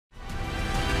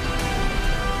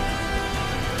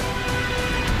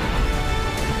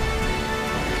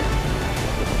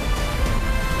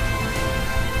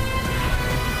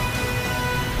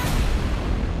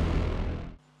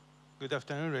Good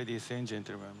afternoon, ladies and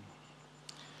gentlemen.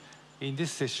 In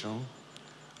this session,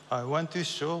 I want to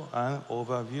show an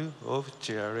overview of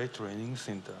JRA training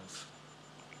centers.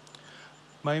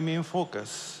 My main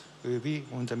focus will be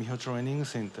on the Miho Training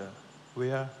Center,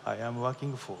 where I am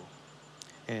working for.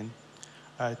 And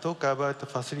I'll talk about the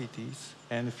facilities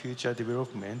and future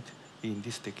development in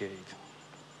this decade.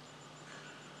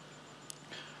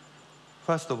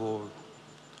 First of all,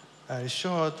 I'll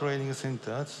show our training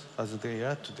centers as they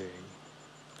are today.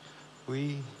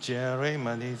 We, JRA,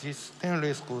 manages 10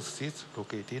 race courses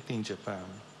located in Japan.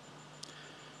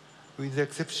 With the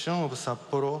exception of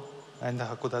Sapporo and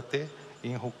Hakodate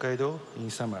in Hokkaido in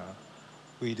summer,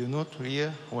 we do not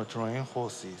rear or train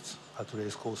horses at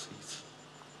race courses.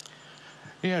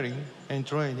 Rearing and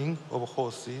training of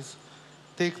horses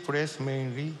take place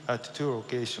mainly at two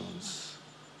locations: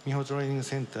 Miho Training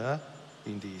Center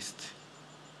in the east,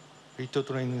 Rito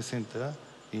Training Center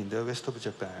in the west of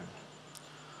Japan.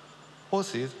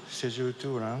 Horses scheduled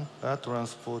to run are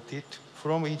transported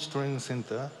from each training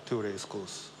center to race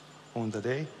course on the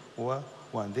day or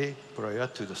one day prior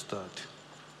to the start.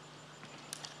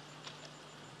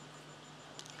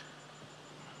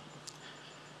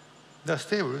 The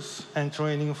stables and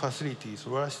training facilities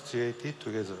were situated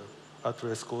together at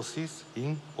race courses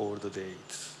in all the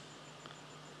days.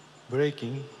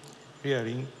 Breaking,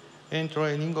 rearing, and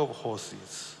training of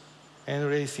horses and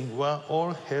racing were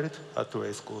all held at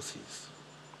race courses.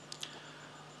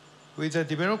 With the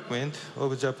development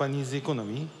of Japanese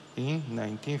economy in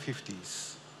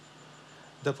 1950s,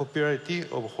 the popularity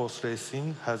of horse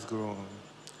racing has grown,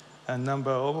 and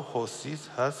number of horses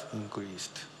has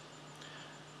increased.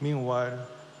 Meanwhile,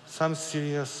 some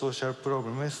serious social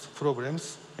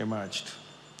problems emerged.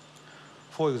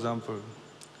 For example,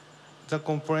 the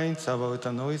complaints about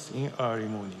the noise in early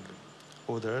morning,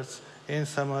 odors, and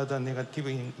some other negative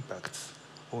impacts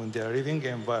on their living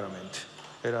environment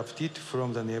erupted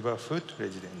from the neighborhood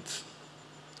residents.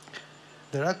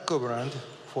 The lack of land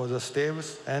for the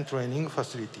stables and training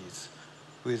facilities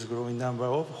with growing number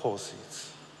of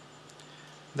horses.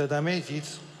 The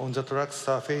damages on the track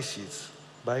surfaces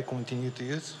by continued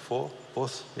use for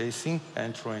both racing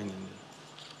and training.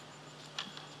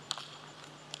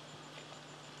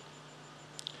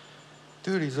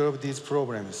 To resolve these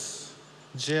problems,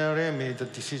 JRA made the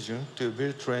decision to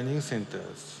build training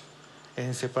centers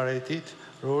and separated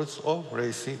roles of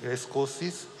race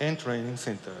courses and training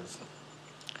centers.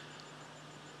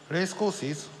 Race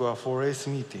courses were for race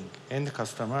meeting and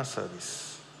customer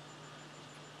service.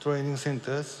 Training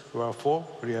centers were for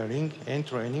rearing and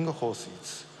training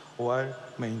horses while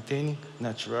maintaining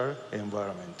natural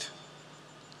environment.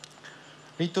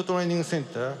 Rito Training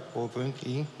Center opened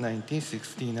in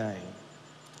 1969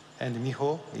 and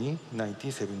Miho in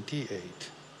 1978.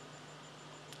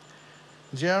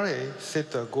 JRA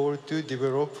set a goal to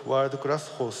develop world-class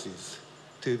horses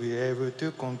to be able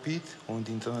to compete on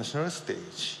the international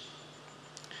stage.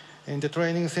 And the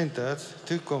training centers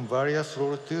took on various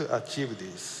roles to achieve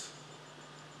this.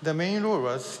 The main role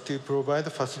was to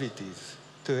provide facilities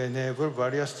to enable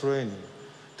various training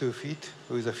to fit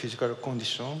with the physical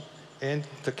condition and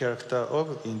the character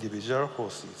of individual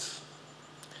horses.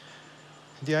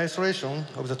 The isolation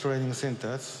of the training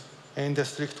centers and the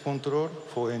strict control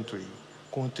for entry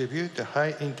contribute to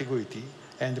high integrity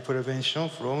and prevention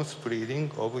from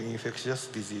spreading of infectious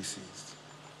diseases.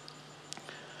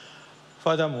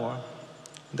 Furthermore,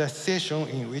 the situation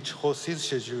in which horses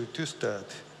scheduled to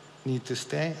start need to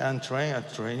stay and train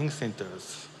at training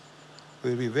centers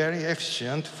will be very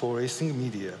efficient for racing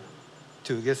media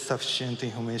to get sufficient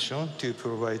information to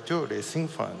provide to racing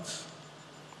fans.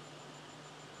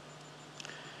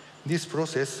 This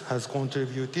process has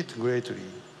contributed greatly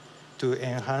to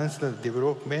enhance the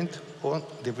development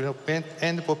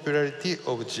and popularity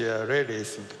of JRA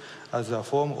racing as a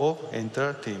form of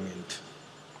entertainment.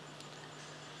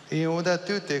 In order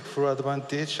to take full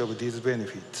advantage of these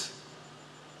benefits,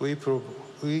 we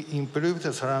improved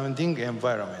the surrounding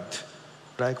environment,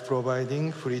 like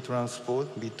providing free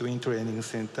transport between training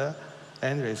center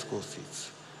and race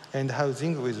courses, and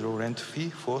housing with low rent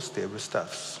fee for stable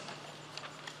staffs.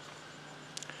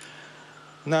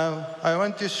 Now, I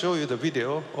want to show you the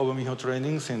video of Miho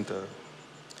Training Center.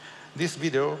 This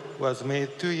video was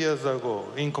made 2 years ago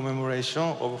in commemoration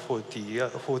of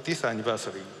 40th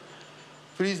anniversary.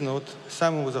 Please note,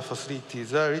 some of the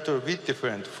facilities are a little bit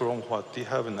different from what we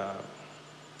have now.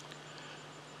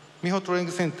 Miho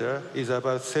Training Center is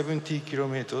about 70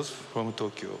 kilometers from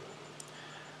Tokyo.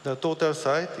 The total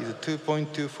site is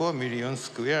 2.24 million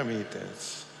square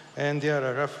meters, and there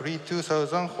are roughly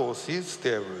 2,000 horses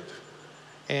stabled.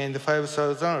 and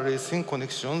 5,000 racing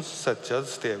connections such as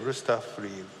stable staff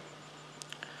leave.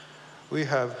 We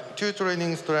have 2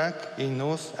 training tracks in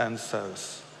north and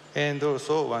south, and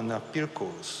also 1 uphill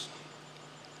course.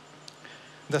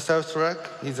 The south track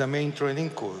is the main training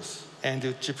course, and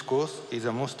the chip course is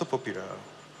the most popular.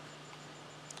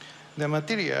 The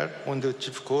material on the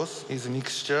chip course is a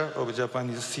mixture of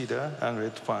Japanese cedar and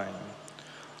red pine,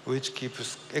 which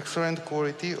keeps excellent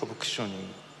quality of cushioning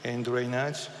and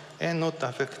drainage and not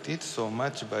affected so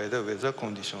much by the weather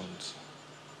conditions.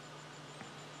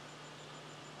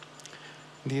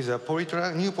 These are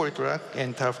new polytrack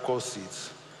and turf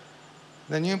courses.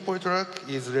 The new polytrack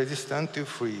is resistant to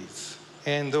freeze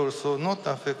and also not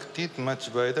affected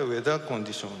much by the weather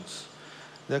conditions.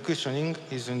 The cushioning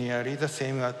is nearly the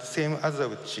same as the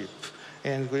wood chip,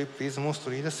 and grip is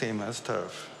mostly the same as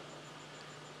turf.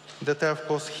 The turf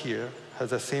course here has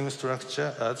the same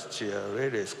structure as GRA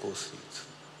race courses.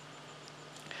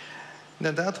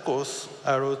 The dirt course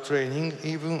allows training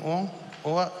even on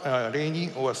rainy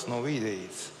or snowy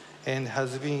days and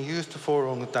has been used for a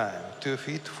long time to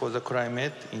fit for the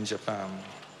climate in Japan.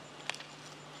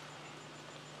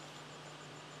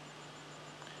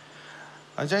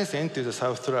 Adjacent to the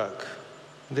south track,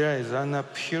 there is an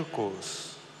uphill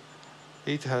course.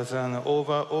 It has an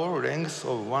overall length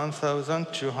of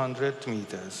 1,200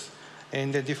 meters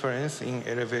and a difference in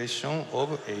elevation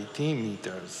of 18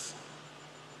 meters.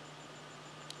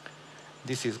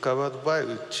 This is covered by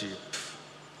wood chip.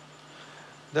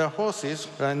 The horses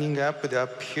running up the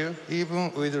uphill,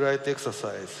 even with light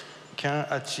exercise, can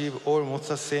achieve almost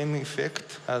the same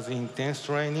effect as intense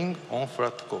training on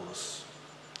flat course.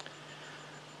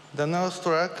 The north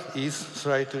track is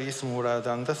slightly smaller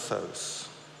than the south.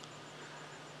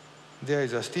 There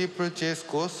is a steeplechase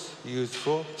course used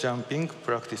for jumping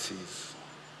practices.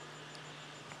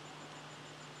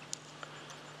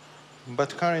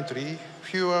 But currently,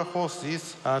 fewer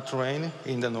horses are trained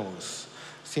in the north,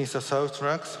 since the south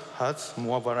track has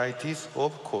more varieties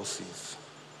of courses.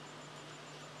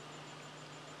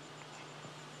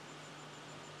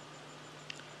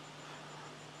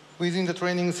 Within the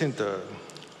training center,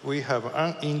 we have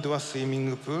an indoor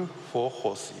swimming pool for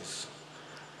horses.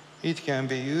 It can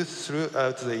be used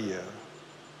throughout the year.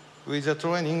 With the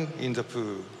training in the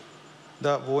pool,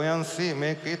 the buoyancy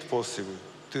makes it possible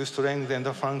to strengthen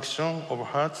the function of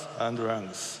hearts and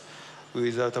lungs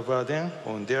without a burden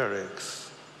on their legs.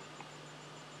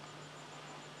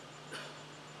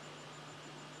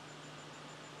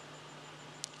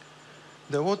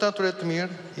 The water treadmill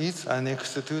is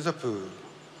annexed to the pool.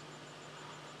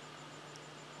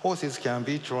 Horses can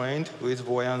be trained with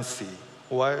buoyancy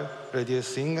while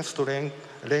reducing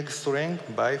leg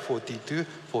strength by 40 to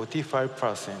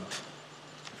 45%.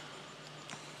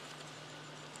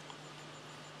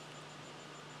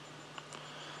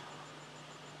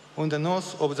 On the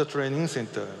north of the training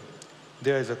center,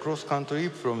 there is a cross-country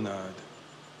promenade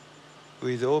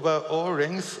with overall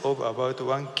length of about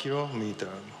 1 kilometer.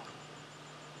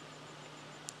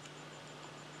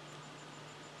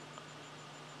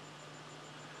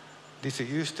 This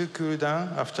is used to cool down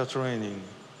after training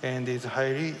and is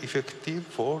highly effective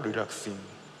for relaxing.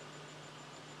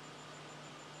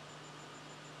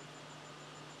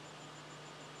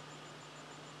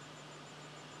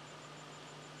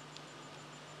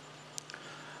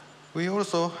 We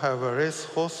also have a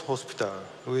racehorse hospital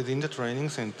within the training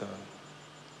center.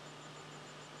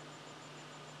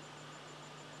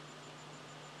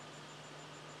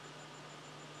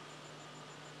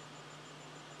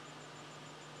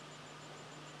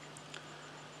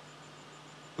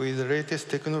 With the latest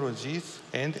technologies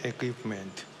and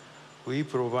equipment, we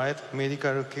provide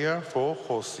medical care for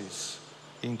horses,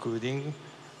 including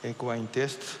equine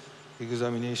tests,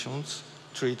 examinations,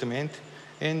 treatment,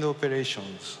 and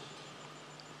operations.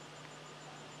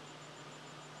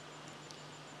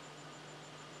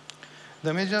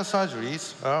 The major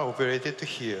surgeries are operated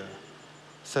here,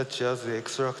 such as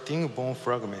extracting bone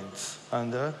fragments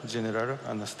under general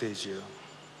anesthesia.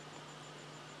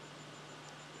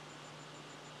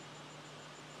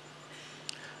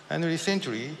 And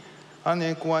recently, an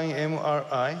equine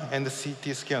MRI and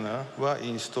CT scanner were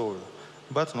installed,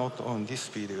 but not on this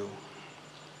video.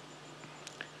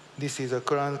 This is a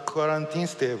quarantine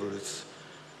stables.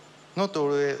 Not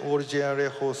all GRA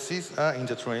horses are in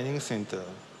the training center.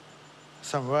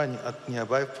 Some are at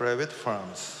nearby private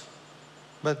farms.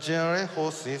 But GRA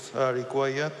horses are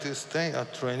required to stay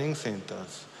at training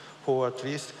centers for at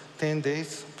least 10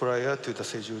 days prior to the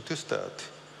schedule to start.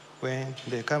 When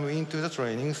they come into the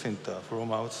training center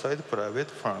from outside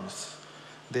private farms,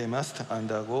 they must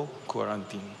undergo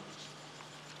quarantine.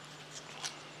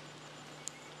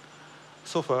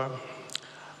 So far,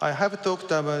 I have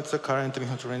talked about the current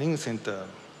Miho Training Center.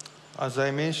 As I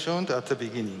mentioned at the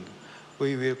beginning,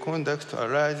 we will conduct a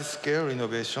large-scale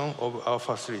renovation of our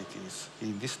facilities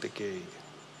in this decade.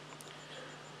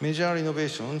 Major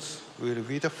renovations will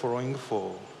be the following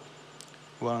four.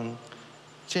 One,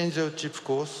 change of chip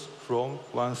course from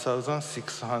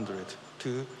 1,600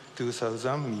 to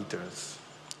 2,000 meters.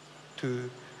 Two,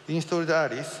 install the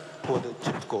ARIS for the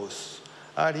chip course.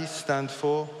 ARIS stands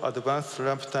for Advanced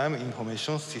Ramp Time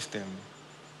Information System,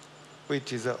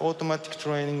 which is an automatic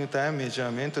training time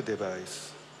measurement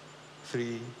device.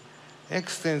 Three,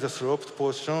 extend the sloped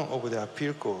portion of the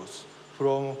appeal course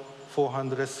from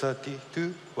 430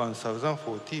 to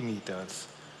 1,040 meters,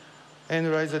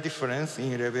 and raise the difference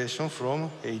in elevation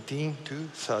from 18 to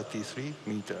 33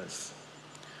 meters.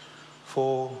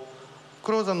 Four,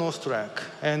 close the nose track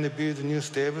and build new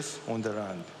steps on the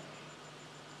land.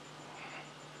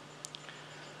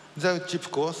 The chip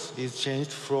course is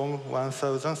changed from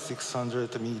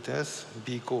 1,600 meters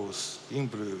B course in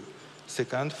blue,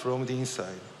 second from the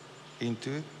inside,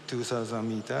 into 2,000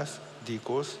 meters D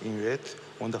course in red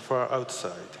on the far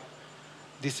outside.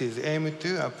 This is aimed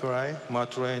to apply more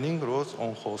training roads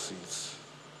on horses.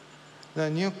 The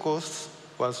new course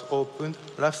was opened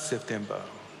last September.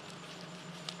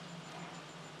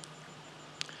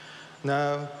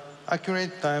 Now,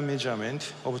 accurate time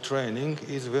measurement of training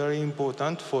is very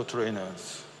important for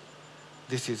trainers.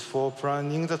 This is for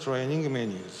planning the training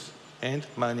menus and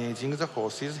managing the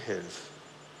horse's health.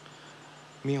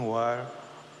 Meanwhile,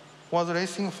 for the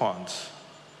racing fans,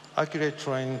 accurate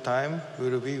training time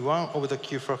will be one of the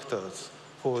key factors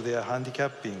for their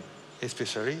handicapping,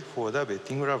 especially for the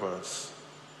betting lovers.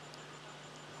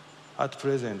 At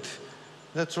present,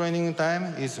 the training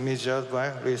time is measured by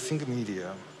racing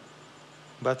media.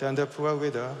 But under poor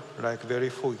weather, like very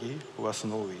foggy or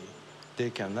snowy,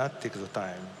 they cannot take the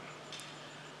time.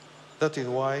 That is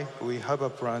why we have a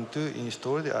plan to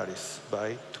install the ARIS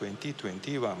by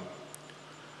 2021,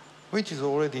 which is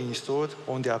already installed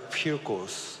on the uphill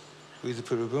course with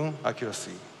proven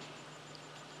accuracy.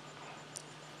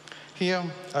 Here,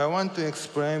 I want to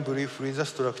explain briefly the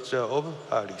structure of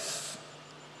ARIS.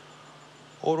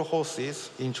 All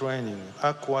horses in training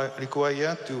are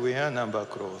required to wear number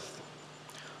cloth.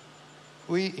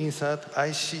 We insert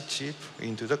IC chip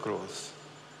into the cloth.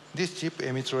 This chip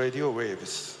emits radio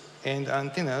waves and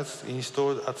antennas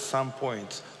installed at some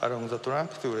points along the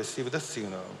track to receive the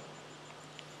signal.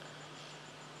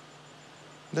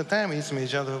 The time is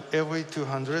measured every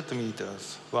 200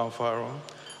 meters, one furlong,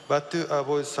 but to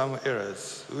avoid some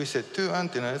errors, we set two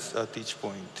antennas at each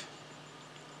point.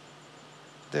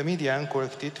 The median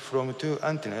collected from two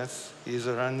antennas is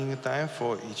the running time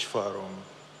for each furlong,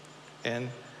 and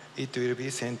it will be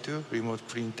sent to remote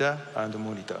printer and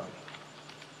monitor.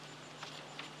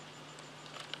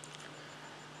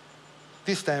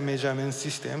 This time measurement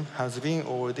system has been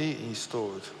already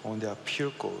installed on the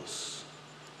uphill course.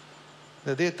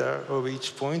 The data of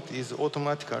each point is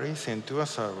automatically sent to a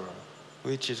server,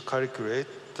 which is calculate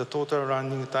the total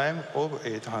running time of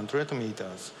 800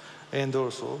 meters, and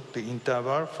also the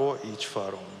interval for each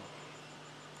furlong.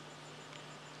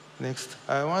 Next,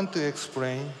 I want to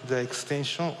explain the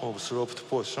extension of sloped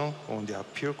portion on the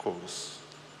uphill course.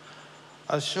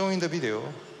 As shown in the video,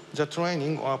 the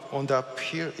training on the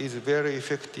uphill is very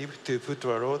effective to put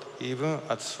a road even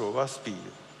at slower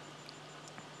speed.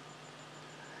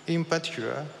 In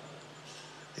particular,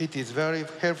 it is very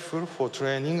helpful for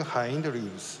training hind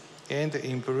limbs and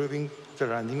improving the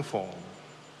landing form.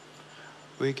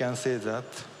 We can say that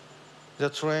the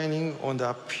training on the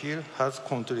uphill has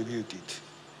contributed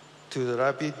to the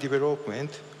rapid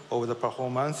development of the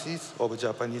performances of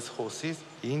Japanese horses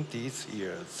in these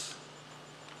years.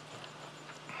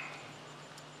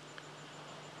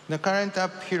 The current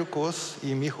uphill course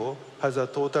in Miho has a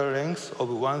total length of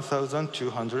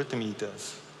 1,200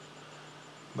 meters.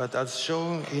 But as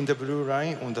shown in the blue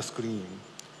line on the screen,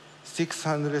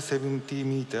 670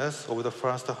 meters of the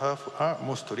first half are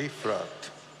mostly flat.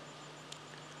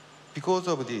 Because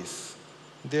of this,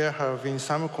 there have been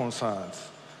some concerns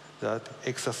that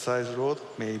exercise load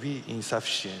may be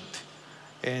insufficient,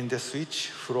 and the switch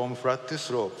from flat to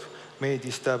slope may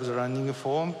disturb the running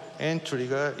form and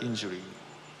trigger injury.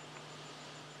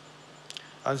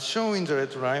 As shown in the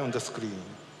red line on the screen,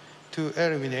 to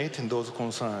eliminate those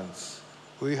concerns,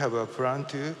 we have a plan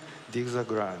to dig the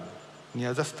ground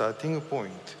near the starting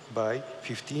point by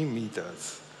 15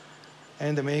 meters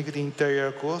and make the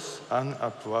interior course an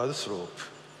upward slope.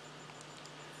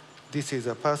 This is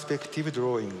a perspective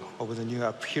drawing of the new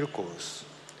uphill course.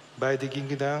 By digging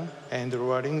down and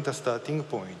lowering the starting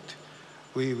point,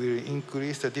 we will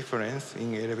increase the difference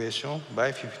in elevation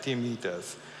by 50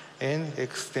 meters and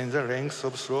extend the length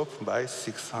of slope by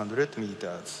 600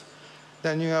 meters.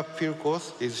 The new uphill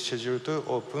course is scheduled to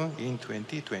open in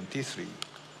 2023.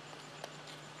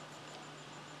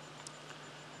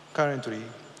 Currently,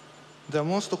 the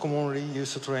most commonly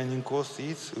used training course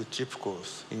is wood-chip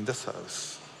course in the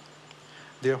south.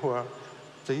 Therefore,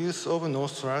 the use of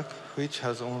North Track, which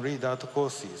has only dirt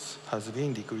courses, has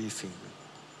been decreasing.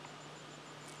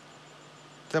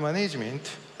 The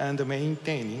management and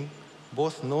maintaining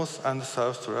both North and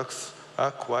South tracks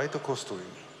are quite costly,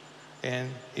 and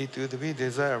it would be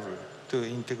desirable to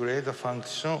integrate the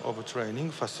function of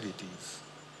training facilities.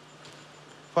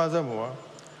 Furthermore,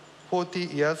 40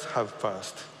 years have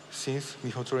passed since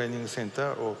Miho Training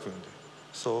Center opened,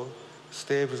 so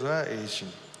stables are aging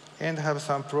and have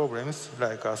some problems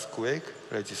like earthquake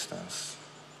resistance.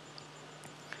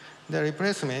 The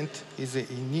replacement is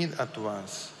in need at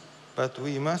once, but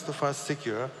we must first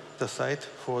secure the site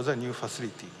for the new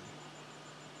facility.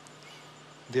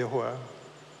 Therefore,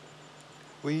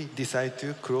 we decide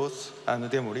to close and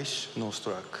demolish North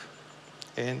Track,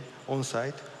 and on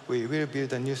site, we will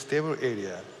build a new stable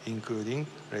area, including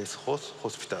racehorse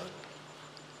hospital.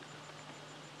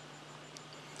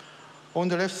 On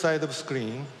the left side of the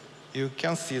screen, you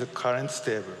can see the current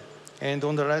stable, and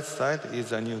on the right side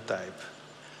is a new type.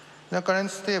 The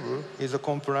current stable is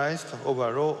comprised of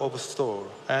a row of stall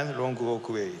and long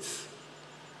walkways.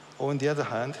 On the other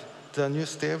hand, the new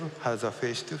stable has a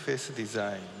face-to-face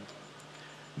design.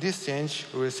 This change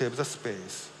will save the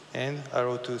space and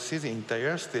allow to see the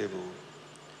entire stable.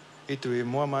 It will be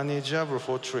more manageable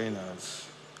for trainers.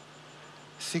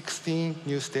 16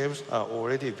 new stables are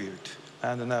already built,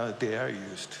 and now they are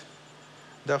used.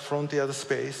 The front yard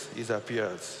space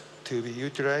appears to be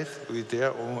utilized with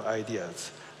their own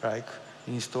ideas, like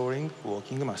installing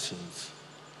walking machines.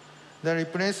 The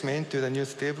replacement to the new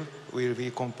stable will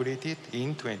be completed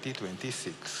in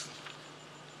 2026.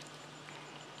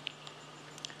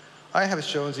 I have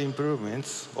shown the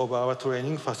improvements of our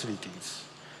training facilities.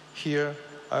 Here,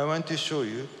 I want to show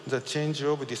you the change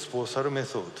of disposal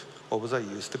method of the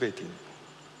used bedding.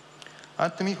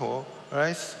 At Miho,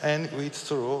 rice and wheat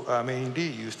straw are mainly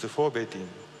used for bedding,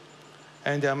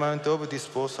 and the amount of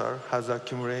disposal has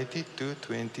accumulated to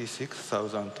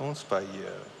 26,000 tons per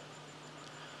year.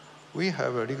 We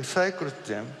have recycled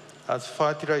them as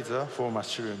fertilizer for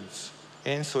mushrooms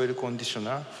and soil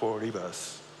conditioner for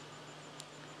rivers.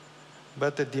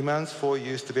 But the demands for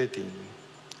used bedding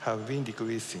have been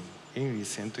decreasing in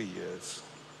recent years.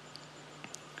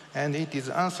 And it is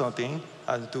uncertain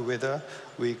as to whether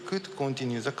we could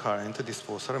continue the current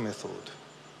disposal method.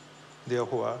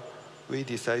 Therefore, we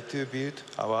decided to build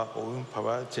our own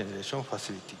power generation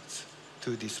facilities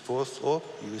to dispose of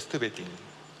used bedding.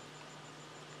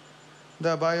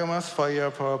 The biomass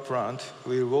fire power plant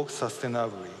will work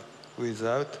sustainably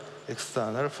without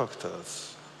external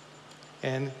factors.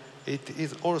 And it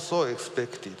is also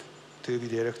expected to be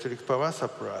the electric power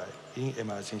supply in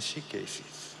emergency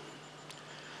cases,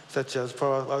 such as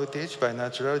power outage by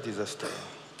natural disaster,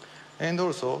 and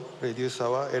also reduce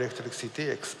our electricity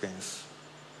expense.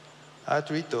 At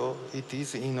Rito, it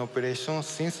is in operation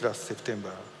since last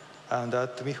September, and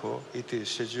at Miho, it is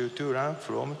scheduled to run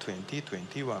from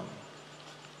 2021.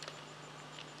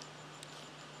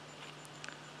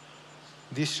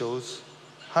 This shows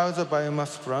how the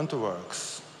biomass plant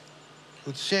works.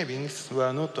 Wood shavings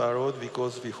were not allowed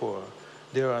because before,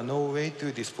 there were no way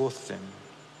to dispose them.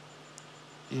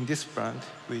 In this plant,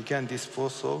 we can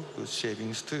dispose of wood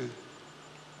shavings too.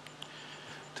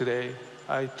 Today,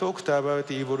 I talked about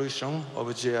the evolution of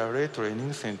JRA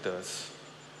training centers.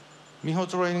 Miho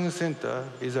Training Center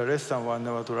is a less than 1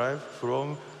 hour drive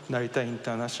from Narita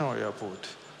International Airport,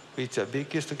 which is the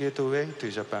biggest gateway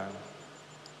to Japan.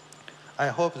 I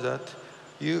hope that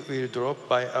you will drop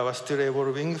by our still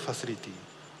evolving facility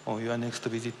on your next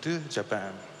visit to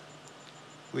Japan.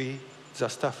 We, the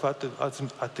staff at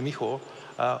Miho,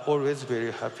 are always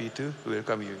very happy to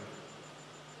welcome you.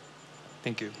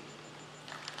 Thank you.